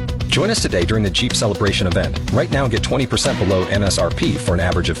Join us today during the Jeep Celebration event. Right now, get 20% below MSRP for an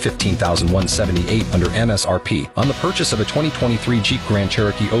average of $15,178 under MSRP on the purchase of a 2023 Jeep Grand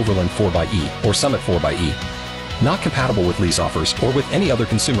Cherokee Overland 4xE or Summit 4xE. Not compatible with lease offers or with any other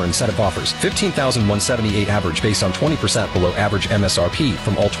consumer incentive offers. $15,178 average based on 20% below average MSRP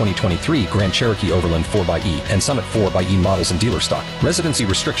from all 2023 Grand Cherokee Overland 4xE and Summit 4xE models in dealer stock. Residency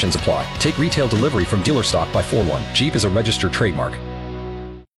restrictions apply. Take retail delivery from dealer stock by 4/1. Jeep is a registered trademark.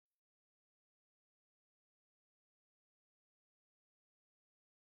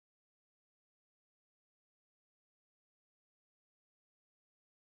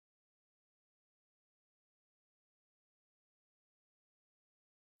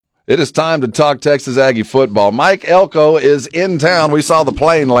 It is time to talk Texas Aggie football. Mike Elko is in town. We saw the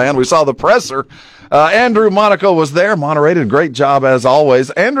plane land. We saw the presser. Andrew Monaco was there, moderated. Great job as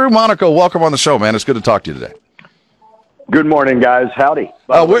always. Andrew Monaco, welcome on the show, man. It's good to talk to you today. Good morning, guys. Howdy.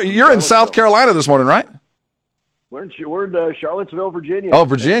 You're in South Carolina this morning, right? We're in Charlottesville, Virginia. Oh,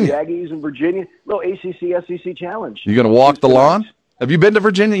 Virginia. The Aggies in Virginia. Little ACC-SEC challenge. You going to walk the lawn? Have you been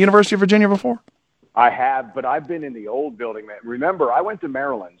to University of Virginia before? I have, but I've been in the old building. Remember, I went to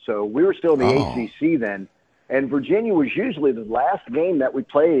Maryland, so we were still in the ACC then, and Virginia was usually the last game that we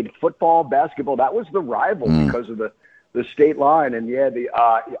played, football, basketball. That was the rival because of the state line, and you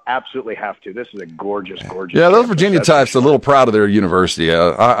absolutely have to. This is a gorgeous. Yeah, those Virginia types are a little proud of their university.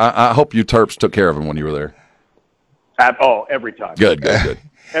 I hope you Terps took care of them when you were there. Every time. Good.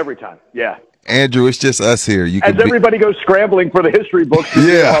 Every time, yeah. Andrew, it's just us here. Everybody goes scrambling for the history books to see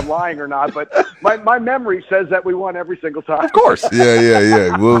if I'm lying or not, but my memory says that we won every single time. Of course.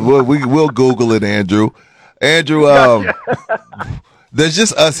 Yeah. We'll Google it, Andrew. Andrew, there's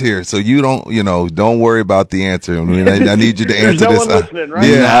just us here, so you don't worry about the answer. I mean, I need you to answer no this. One listening, right?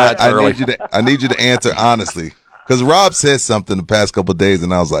 Yeah, I need you to answer honestly, because Rob said something the past couple of days,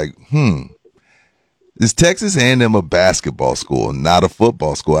 and I was like, Is Texas A&M a basketball school, not a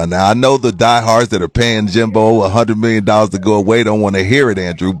football school? Now, I know the diehards that are paying Jimbo $100 million to go away don't want to hear it,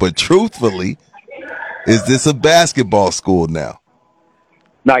 Andrew, but truthfully, is this a basketball school now?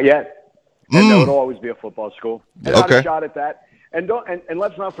 Not yet. And no, it'll always be a football school. And not a shot at that. And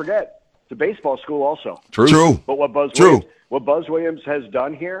let's not forget, it's a baseball school also. True. But what Buzz Williams has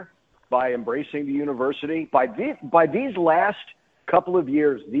done here by embracing the university, by these last couple of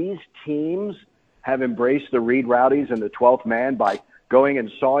years, these teams have embraced the Reed Rowdies and the 12th man by going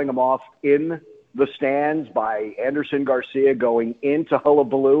and sawing them off in the stands, by Anderson Garcia going into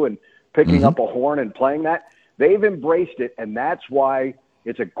Hullabaloo and picking up a horn and playing that. They've embraced it, and that's why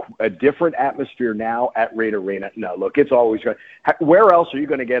it's a different atmosphere now at Reed Arena. No, look, it's always going. Where else are you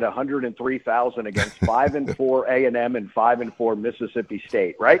going to get 103,000 against 5-4 A&M and 5-4 Mississippi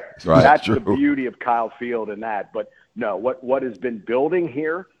State? Right. That's true. The beauty of Kyle Field and that. But no, what has been building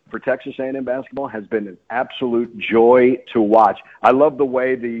here for Texas A&M basketball has been an absolute joy to watch. I love the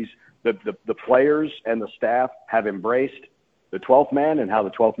way the players and the staff have embraced the 12th man and how the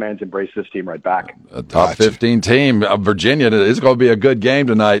 12th man's embraced this team right back. A top 15 team of Virginia. It's going to be a good game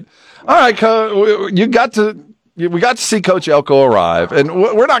tonight. All right, we got to see Coach Elko arrive, and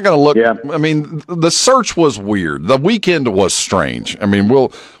we're not going to look. Yeah. I mean, the search was weird. The weekend was strange. I mean,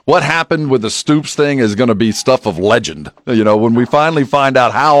 what happened with the Stoops thing is going to be stuff of legend. When we finally find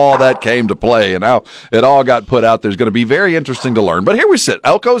out how all that came to play and how it all got put out, there's going to be very interesting to learn. But here we sit.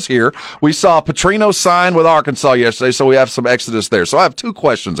 Elko's here. We saw Petrino sign with Arkansas yesterday, so we have some exodus there. So I have two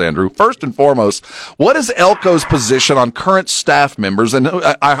questions, Andrew. First and foremost, what is Elko's position on current staff members? And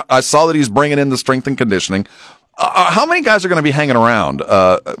I saw that he's bringing in the strength and conditioning. How many guys are going to be hanging around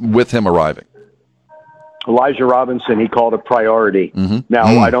with him arriving? Elijah Robinson, he called a priority. Now,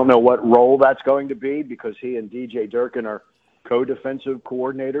 I don't know what role that's going to be because he and DJ Durkin are co-defensive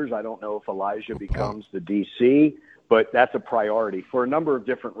coordinators. I don't know if Elijah becomes the DC, but that's a priority for a number of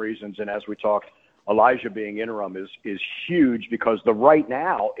different reasons. And as we talked, Elijah being interim is huge because the right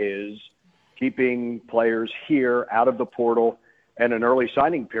now is keeping players here out of the portal and an early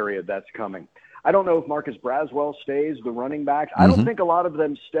signing period that's coming. I don't know if Marcus Braswell stays, the running back. I don't think a lot of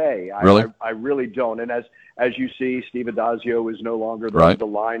them stay. Really? I really don't. And as you see, Steve Adazio is no longer the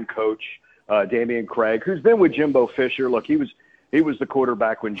line coach. Damian Craig, who's been with Jimbo Fisher. Look, he was the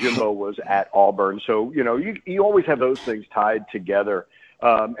quarterback when Jimbo was at Auburn. So, you always have those things tied together.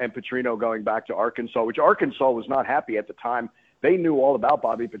 And Petrino going back to Arkansas, which Arkansas was not happy at the time. They knew all about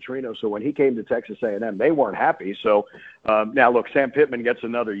Bobby Petrino, so when he came to Texas A&M, they weren't happy. So now, look, Sam Pittman gets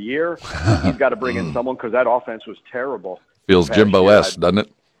another year. He's got to bring in someone because that offense was terrible. Feels Jimbo-esque, doesn't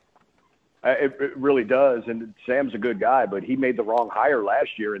it? It really does, and Sam's a good guy, but he made the wrong hire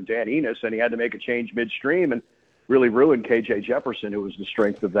last year in Dan Enos, and he had to make a change midstream. And really ruined KJ Jefferson, who was the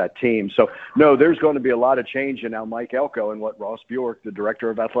strength of that team. So, no, there's going to be a lot of change. And now Mike Elko and what Ross Bjork, the director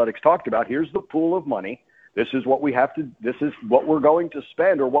of athletics, talked about. Here's the pool of money. This is what this is what we're going to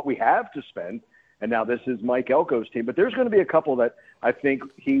spend, or what we have to spend. And now this is Mike Elko's team. But there's going to be a couple that I think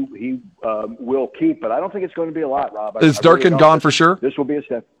he will keep. But I don't think it's going to be a lot, Rob. Is Durkin gone for sure? This will be a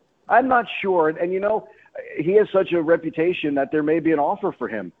step. I'm not sure. And he has such a reputation that there may be an offer for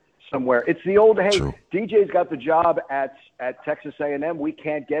him somewhere. It's the old, hey, True. DJ's got the job at Texas A&M. We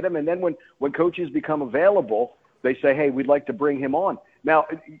can't get him. And then when coaches become available, they say, hey, we'd like to bring him on. Now,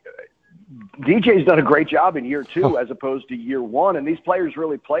 DJ's done a great job in year 2 as opposed to year 1, and these players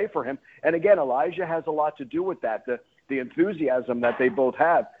really play for him. And again, Elijah has a lot to do with that, the enthusiasm that they both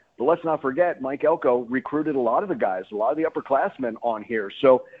have. But let's not forget, Mike Elko recruited a lot of the guys, a lot of the upperclassmen on here.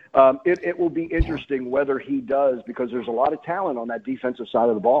 So it will be interesting whether he does, because there's a lot of talent on that defensive side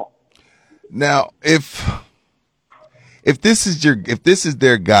of the ball. Now, if this is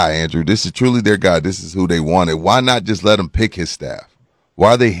their guy, Andrew, this is truly their guy, this is who they wanted, why not just let him pick his staff?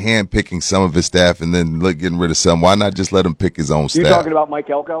 Why are they handpicking some of his staff and then getting rid of some? Why not just let him pick his own staff? You're talking about Mike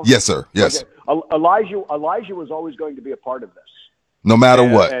Elko? Yes, sir. Yes. Okay. Elijah was always going to be a part of this, no matter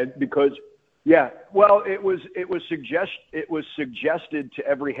what. And because, well, it was suggested to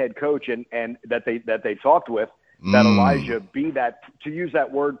every head coach and that they talked with that Elijah be that, to use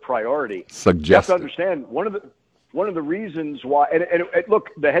that word, priority. Suggested. You have to understand one of the reasons why. And look,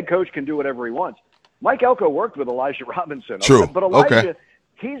 the head coach can do whatever he wants. Mike Elko worked with Elijah Robinson. True. But Elijah,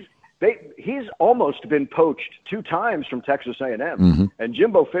 he's almost been poached 2 times from Texas A&M. Mm-hmm. And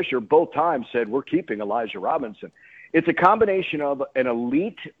Jimbo Fisher both times said, we're keeping Elijah Robinson. It's a combination of an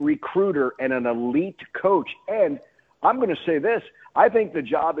elite recruiter and an elite coach. And I'm going to say this, I think the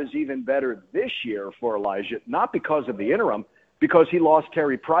job is even better this year for Elijah, not because of the interim, because he lost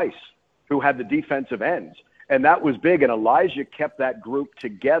Terry Price, who had the defensive ends. And that was big. And Elijah kept that group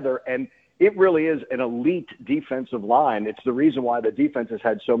together. And it really is an elite defensive line. It's the reason why the defense has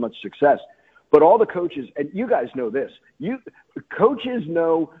had so much success. But all the coaches, and you guys know this, coaches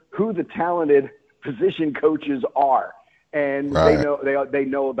know who the talented position coaches are, and right. they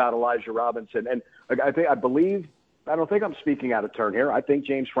know about Elijah Robinson. And I don't think I'm speaking out of turn here. I think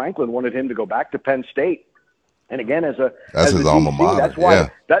James Franklin wanted him to go back to Penn State. And again, as his alma mater. That's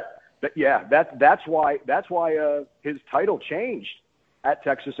why that's why his title changed at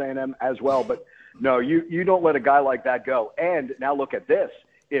Texas A&M as well. But no, you don't let a guy like that go. And now look at this.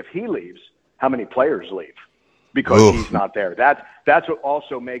 If he leaves, how many players leave? Because he's not there. That's what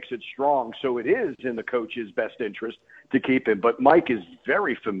also makes it strong. So it is in the coach's best interest to keep him. But Mike is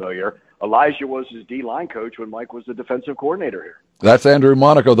very familiar. Elijah was his D-line coach when Mike was the defensive coordinator here. That's Andrew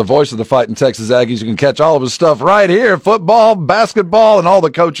Monaco, the voice of the Fighting Texas Aggies. You can catch all of his stuff right here, football, basketball, and all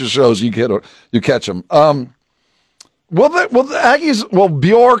the coaches' shows. You catch them. Will the Aggies,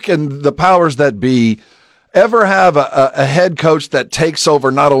 Bjork and the powers that be ever have a head coach that takes over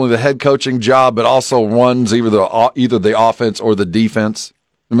not only the head coaching job but also runs either the offense or the defense?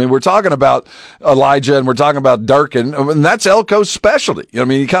 I mean, we're talking about Elijah and we're talking about Durkin, and that's Elko's specialty. I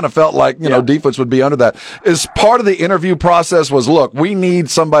mean, he kind of felt like, defense would be under that. As part of the interview process was, look, we need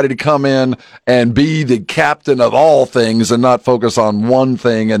somebody to come in and be the captain of all things and not focus on one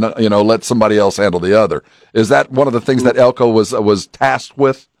thing and, let somebody else handle the other. Is that one of the things that Elko was tasked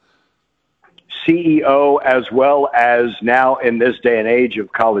with? CEO, as well as now in this day and age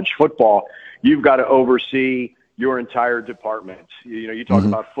of college football, you've got to oversee your entire department. You talk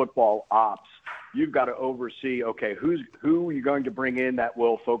about football ops. You've got to oversee, okay, who are you going to bring in that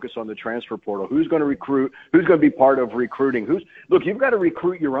will focus on the transfer portal? Who's going to recruit? Who's going to be part of recruiting? Look, you've got to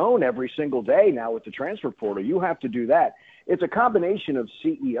recruit your own every single day now with the transfer portal. You have to do that. It's a combination of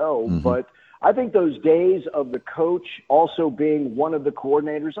CEO, but I think those days of the coach also being one of the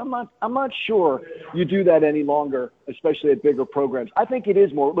coordinators, I'm not sure you do that any longer, especially at bigger programs. I think it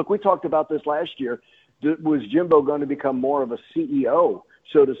is more. Look, we talked about this last year. Was Jimbo going to become more of a CEO,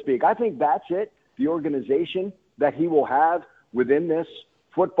 so to speak? I think that's it, the organization that he will have within this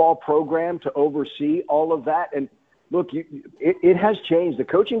football program to oversee all of that. And look, it has changed. The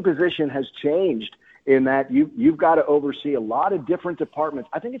coaching position has changed in that you've got to oversee a lot of different departments.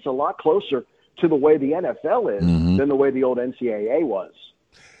 I think it's a lot closer to the way the NFL is than the way the old NCAA was.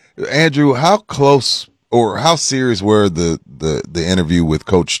 Andrew, how close or how serious were the interview with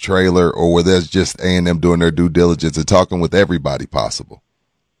Coach Traylor, or were there just A&M doing their due diligence and talking with everybody possible?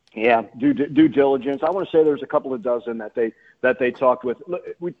 Yeah, due diligence. I want to say there's a couple of dozen that they talked with. Look,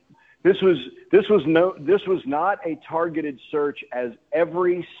 this was not a targeted search, as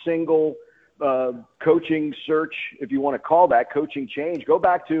every single coaching search, if you want to call that coaching change. Go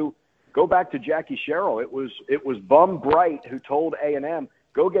back to Go back to Jackie Sherrill. It was Bum Bright who told A&M,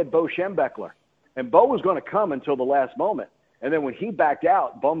 go get Bo Schembechler. And Bo was going to come until the last moment. And then when he backed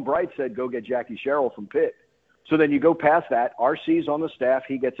out, Bum Bright said, go get Jackie Sherrill from Pitt. So then you go past that. RC's on the staff.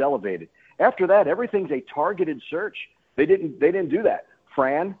 He gets elevated. After that, everything's a targeted search. They didn't do that.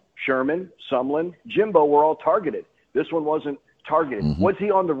 Fran, Sherman, Sumlin, Jimbo were all targeted. This one wasn't targeted. Mm-hmm. Was he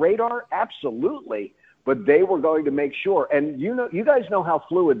on the radar? Absolutely. But they were going to make sure. And you guys know how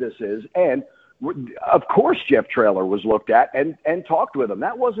fluid this is. And of course, Jeff Traylor was looked at and talked with him.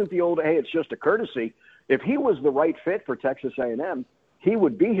 That wasn't the old, hey, it's just a courtesy. If he was the right fit for Texas A&M, he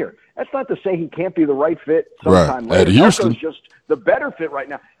would be here. That's not to say he can't be the right fit sometime later. Elko's just the better fit right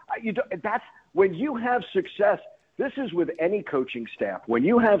now. That's when you have success. This is with any coaching staff. When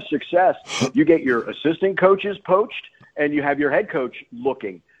you have success, you get your assistant coaches poached and you have your head coach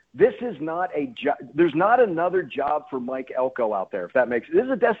looking. This is not a job. There's not another job for Mike Elko out there. If that makes this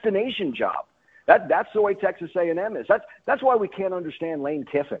is a destination job. That's the way Texas A&M is. That's why we can't understand Lane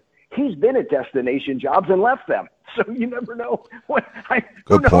Kiffin. He's been at destination jobs and left them. So you never know who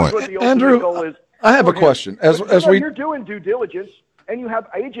knows what the ultimate goal is. I have a question. You're doing due diligence, and you have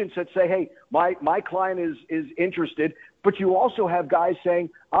agents that say, "Hey, my client is interested," but you also have guys saying,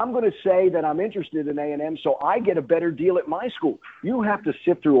 "I'm going to say that I'm interested in A&M, so I get a better deal at my school." You have to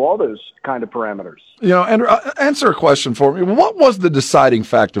sift through all those kind of parameters. Andrew, answer a question for me. What was the deciding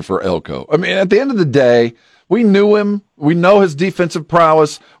factor for Elko? I mean, at the end of the day, we knew him. We know his defensive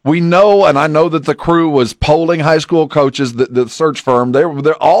prowess. We know, and I know that the crew was polling high school coaches, the search firm.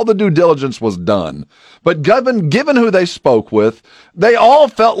 All the due diligence was done. But given who they spoke with, they all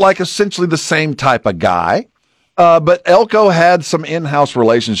felt like essentially the same type of guy. But Elko had some in-house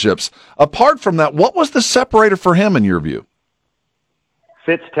relationships. Apart from that, what was the separator for him in your view?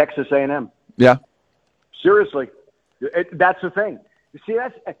 Fits Texas A&M. Yeah. Seriously. That's the thing. See,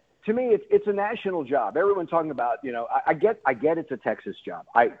 to me, it's a national job. Everyone talking about, I get it's a Texas job.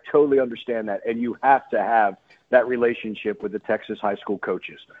 I totally understand that. And you have to have that relationship with the Texas high school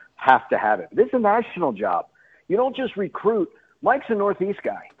coaches. Have to have it. This is a national job. You don't just recruit. Mike's a Northeast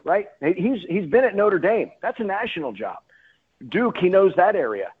guy, right? He's been at Notre Dame. That's a national job. Duke, he knows that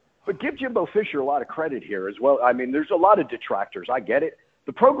area. But give Jimbo Fisher a lot of credit here as well. I mean, there's a lot of detractors. I get it.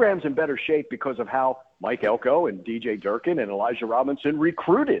 The program's in better shape because of how Mike Elko and DJ Durkin and Elijah Robinson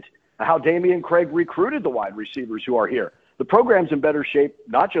recruited, how Damian Craig recruited the wide receivers who are here. The program's in better shape,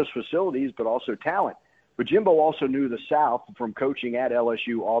 not just facilities, but also talent. But Jimbo also knew the South from coaching at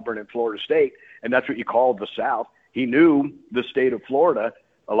LSU, Auburn, and Florida State, and that's what you call the South. He knew the state of Florida.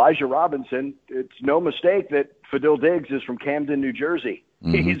 Elijah Robinson, it's no mistake that Fadil Diggs is from Camden, New Jersey.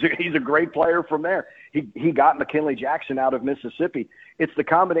 Mm-hmm. He's a great player from there. He got McKinley Jackson out of Mississippi. It's the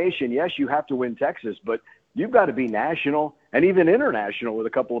combination. Yes, you have to win Texas, but you've got to be national and even international with a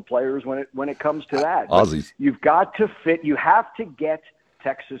couple of players when it comes to that. Aussies. You've got to fit. You have to get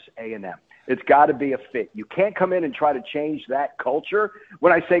Texas A&M. It's got to be a fit. You can't come in and try to change that culture.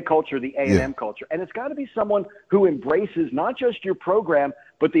 When I say culture, the A&M culture. And it's got to be someone who embraces not just your program,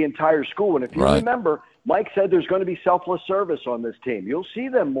 but the entire school. And if you remember, Mike said there's going to be selfless service on this team. You'll see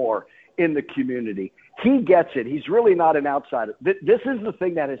them more in the community. He gets it. He's really not an outsider. This is the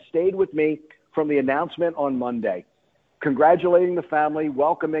thing that has stayed with me from the announcement on Monday. Congratulating the family,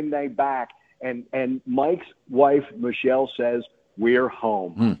 welcoming them back. And Mike's wife, Michelle, says, we're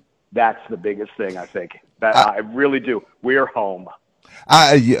home. That's the biggest thing, I think. I really do. We're home.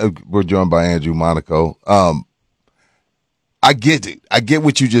 We're joined by Andrew Monaco. I get it. I get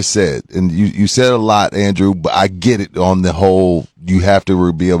what you just said. And you said a lot, Andrew, but I get it on the whole. You have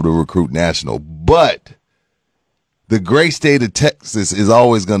to be able to recruit national. But the great state of Texas is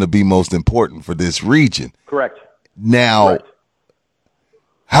always going to be most important for this region. Correct. Now,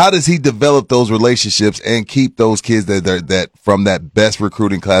 how does he develop those relationships and keep those kids that from that best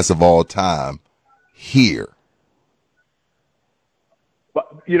recruiting class of all time here?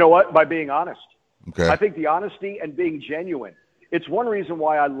 But you know what? By being honest. Okay. I think the honesty and being genuine. It's one reason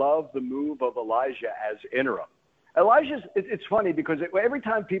why I love the move of Elijah as interim. It's funny because every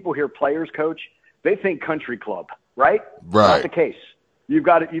time people hear players coach, they think country club, right? Right. Not the case. You've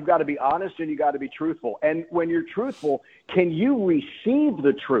got to be honest and you got to be truthful. And when you're truthful, can you receive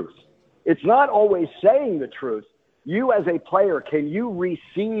the truth? It's not always saying the truth. You as a player, can you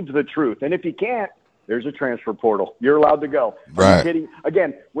receive the truth? And if you can't, there's a transfer portal. You're allowed to go. Right. Are you kidding?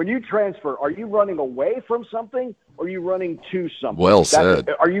 Again, when you transfer, are you running away from something or are you running to something? Well said.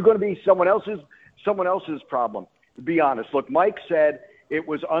 Are you going to be someone else's problem? Be honest. Look, Mike said it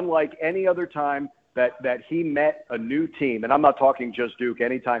was unlike any other time that he met a new team. And I'm not talking just Duke,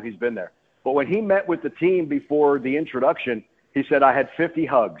 anytime he's been there. But when he met with the team before the introduction, he said, I had 50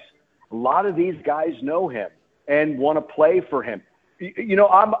 hugs. A lot of these guys know him and want to play for him. You know,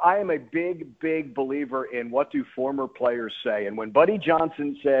 I am a big believer in what do former players say. And when Buddy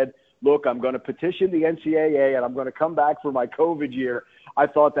Johnson said, look, I'm going to petition the NCAA and I'm going to come back for my COVID year, I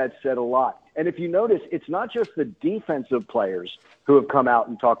thought that said a lot. And if you notice, it's not just the defensive players who have come out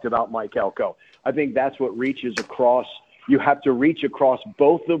and talked about Mike Elko. I think that's what reaches across. You have to reach across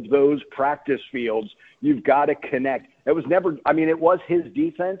both of those practice fields. You've got to connect. It was never, I mean, it was his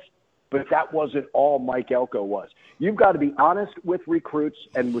defense, but that wasn't all Mike Elko was. You've got to be honest with recruits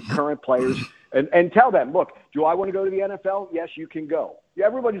and with current players and tell them, look, do I want to go to the NFL? Yes, you can go.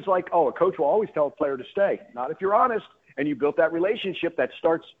 Everybody's like, oh, a coach will always tell a player to stay. Not if you're honest and you built that relationship that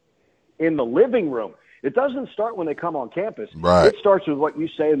starts in the living room. It doesn't start when they come on campus. Right. It starts with what you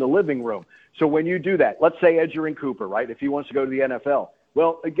say in the living room. So when you do that, let's say Edgerrin Cooper, right, if he wants to go to the NFL,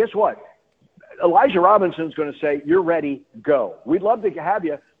 well, guess what? Elijah Robinson's going to say, you're ready, go. We'd love to have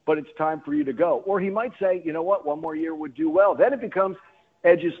you, but it's time for you to go. Or he might say, you know what, one more year would do well. Then it becomes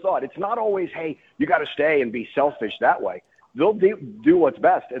Edge's thought. It's not always, hey, you got to stay and be selfish that way. They'll do what's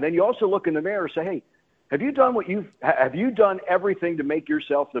best. And then you also look in the mirror and say, hey, have you done everything to make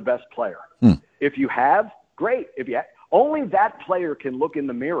yourself the best player? If you have, great. If you only that player can look in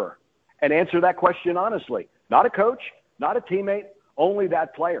the mirror and answer that question honestly. Not a coach, not a teammate, only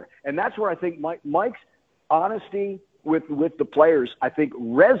that player. And that's where I think Mike's honesty with the players, I think,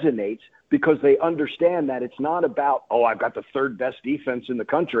 resonates because they understand that it's not about, oh, I've got the third best defense in the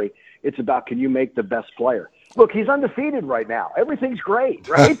country. It's about, can you make the best player? Look, he's undefeated right now. Everything's great,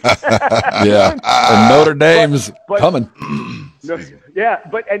 right? Yeah, and Notre Dame's coming. Yeah,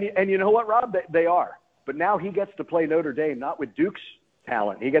 but and you know what, Rob? They are. But now he gets to play Notre Dame, not with Duke's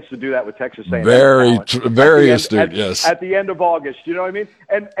talent. He gets to do that with Texas A&M. Very astute, yes. At the end of August, you know what I mean?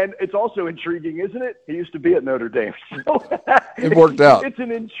 And it's also intriguing, isn't it? He used to be at Notre Dame. So it worked out. It's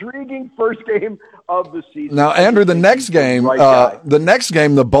an intriguing first game of the season. Now, Andrew, the next game,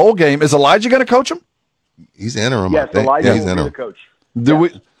 the bowl game, is Elijah going to coach him? He's interim. Yes, Elijah will be the coach.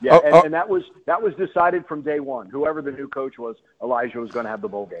 And that was decided from day one. Whoever the new coach was, Elijah was going to have the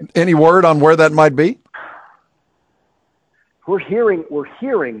bowl game. Any word on where that might be? We're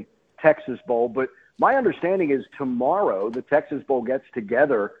hearing Texas Bowl, but my understanding is tomorrow the Texas Bowl gets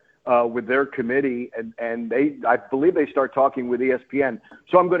together with their committee, and I believe they start talking with ESPN.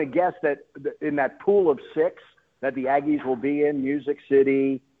 So I'm going to guess that in that pool of 6 that the Aggies will be in, Music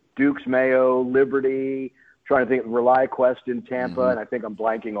City, Dukes, Mayo, Liberty, trying to think, ReliaQuest in Tampa, and I think I'm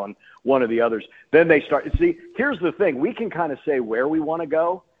blanking on one of the others. Then they start. See, here's the thing: we can kind of say where we want to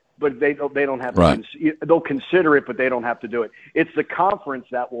go, but they don't have to. They'll consider it, but they don't have to do it. It's the conference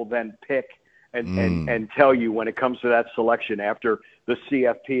that will then pick and tell you when it comes to that selection after the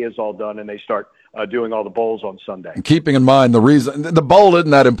CFP is all done and they start doing all the bowls on Sunday. Keeping in mind the reason the bowl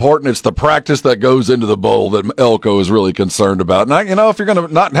isn't that important, it's the practice that goes into the bowl that Elko is really concerned about. And if you're going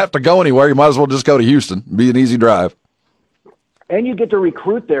to not have to go anywhere, you might as well just go to Houston. Be an easy drive. And you get to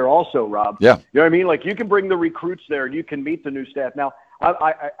recruit there also, Rob. Yeah. You know what I mean? Like, you can bring the recruits there and you can meet the new staff. Now,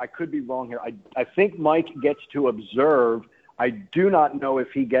 I could be wrong here. I think Mike gets to observe. I do not know if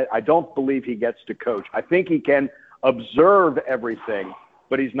I don't believe he gets to coach. I think he can observe everything,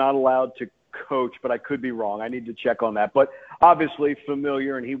 but he's not allowed to coach, but I could be wrong. I need to check on that. But obviously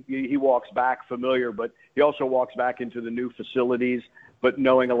familiar, and he walks back familiar, but he also walks back into the new facilities, but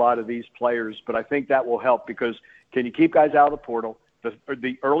knowing a lot of these players. But I think that will help because can you keep guys out of the portal?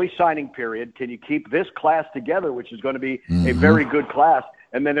 The early signing period, can you keep this class together, which is going to be a very good class?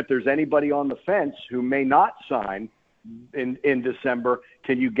 And then if there's anybody on the fence who may not sign in December,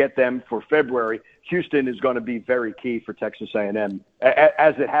 can you get them for February? Houston is going to be very key for Texas A&M,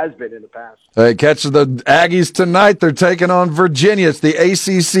 as it has been in the past. Hey, catch the Aggies tonight. They're taking on Virginia. It's the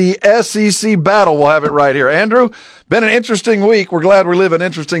ACC-SEC battle. We'll have it right here. Andrew, been an interesting week. We're glad we live in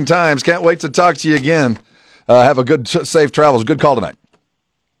interesting times. Can't wait to talk to you again. Have a good, safe travels. Good call tonight.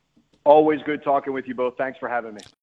 Always good talking with you both. Thanks for having me.